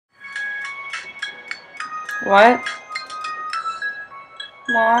What?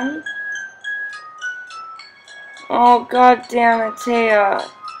 Mom? Oh, god damn it, Taya.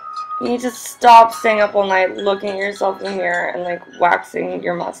 You need to stop staying up all night looking at yourself in the mirror and, like, waxing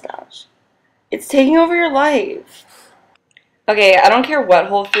your mustache. It's taking over your life. Okay, I don't care what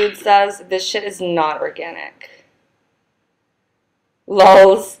Whole Foods says. This shit is not organic.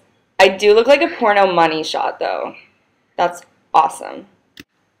 Lols. I do look like a porno money shot, though. That's awesome.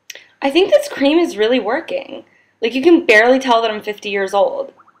 I think this cream is really working. Like, you can barely tell that I'm 50 years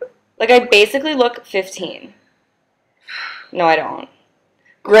old. Like, I basically look 15. No, I don't.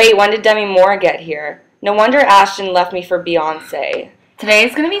 Great, when did Demi Moore get here? No wonder Ashton left me for Beyonce. Today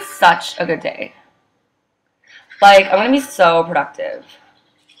is going to be such a good day. Like, I'm going to be so productive.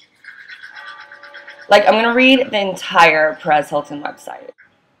 Like, I'm going to read the entire Perez Hilton website.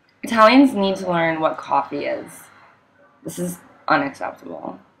 Italians need to learn what coffee is. This is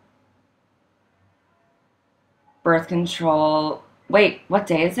unacceptable. Birth control. Wait, what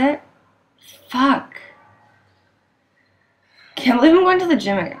day is it? Fuck. Can't believe I'm going to the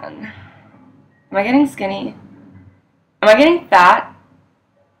gym again. Am I getting skinny? Am I getting fat?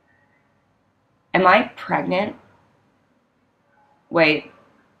 Am I pregnant? Wait,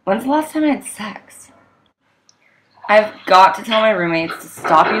 when's the last time I had sex? I've got to tell my roommates to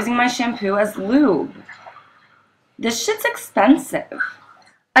stop using my shampoo as lube. This shit's expensive.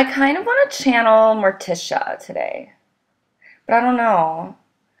 I kind of want to channel Morticia today. But I don't know.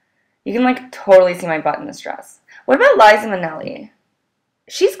 You can, like, totally see my butt in this dress. What about Liza Minnelli?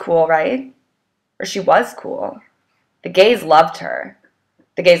 She's cool, right? Or she was cool. The gays loved her.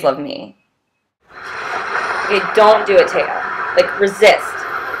 The gays love me. Okay, don't do it, Taya. Like, resist.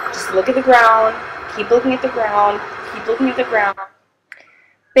 Just look at the ground. Keep looking at the ground. Keep looking at the ground.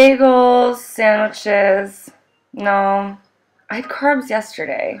 Bagels, sandwiches. No. I had carbs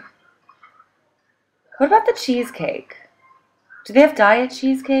yesterday. What about the cheesecake? Do they have diet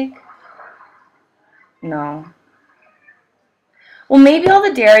cheesecake? No. Well, maybe all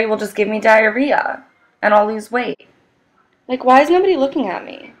the dairy will just give me diarrhea, and I'll lose weight. Like, why is nobody looking at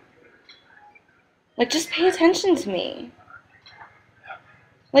me? Like, just pay attention to me.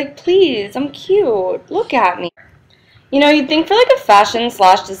 Like, please, I'm cute. Look at me. You know, you'd think for, like, a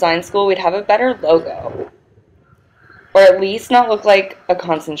fashion/design school we'd have a better logo. Or at least not look like a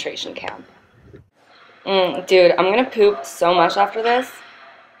concentration camp. Dude, I'm gonna poop so much after this,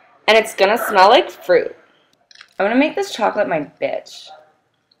 and it's gonna smell like fruit. I'm gonna make this chocolate my bitch.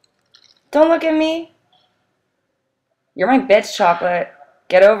 Don't look at me. You're my bitch, chocolate.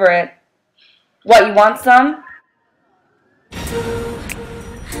 Get over it. What, you want some?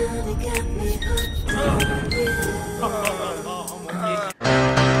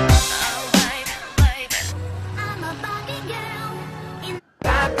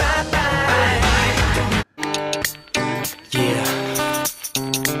 Yeah,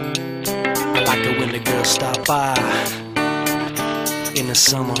 I like it when the girls stop by in the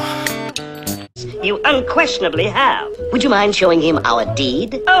summer. You unquestionably have. Would you mind showing him our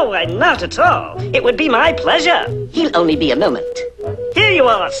deed? Oh, not at all. It would be my pleasure. He'll only be a moment. Here you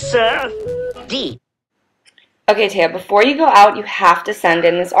are, sir. Deed. Okay, Taya, before you go out, you have to send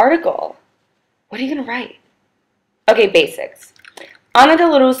in this article. What are you going to write? Okay, basics. Anna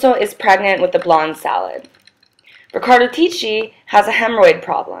Del Russo is pregnant with the blonde salad. Riccardo Tisci has a hemorrhoid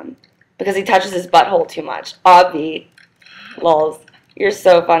problem because he touches his butthole too much. Obvi. Lols. You're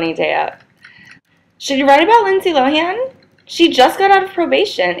so funny, Taya. Should you write about Lindsay Lohan? She just got out of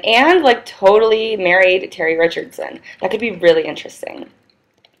probation and, like, totally married Terry Richardson. That could be really interesting.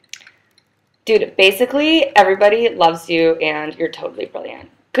 Dude, basically, everybody loves you and you're totally brilliant.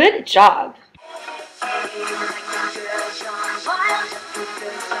 Good job.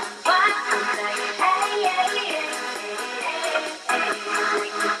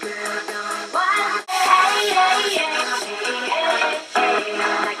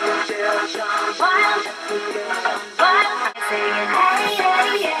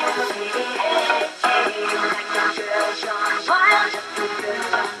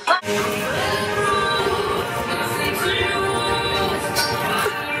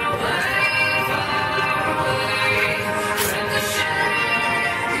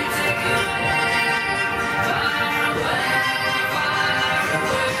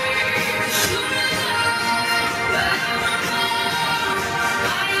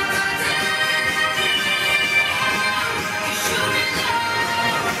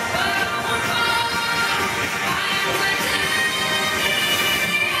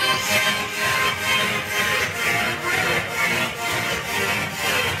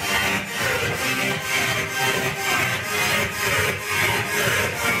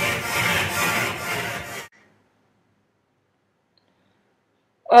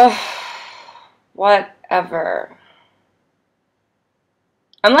 Ugh, whatever.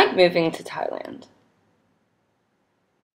 I'm like moving to Thailand.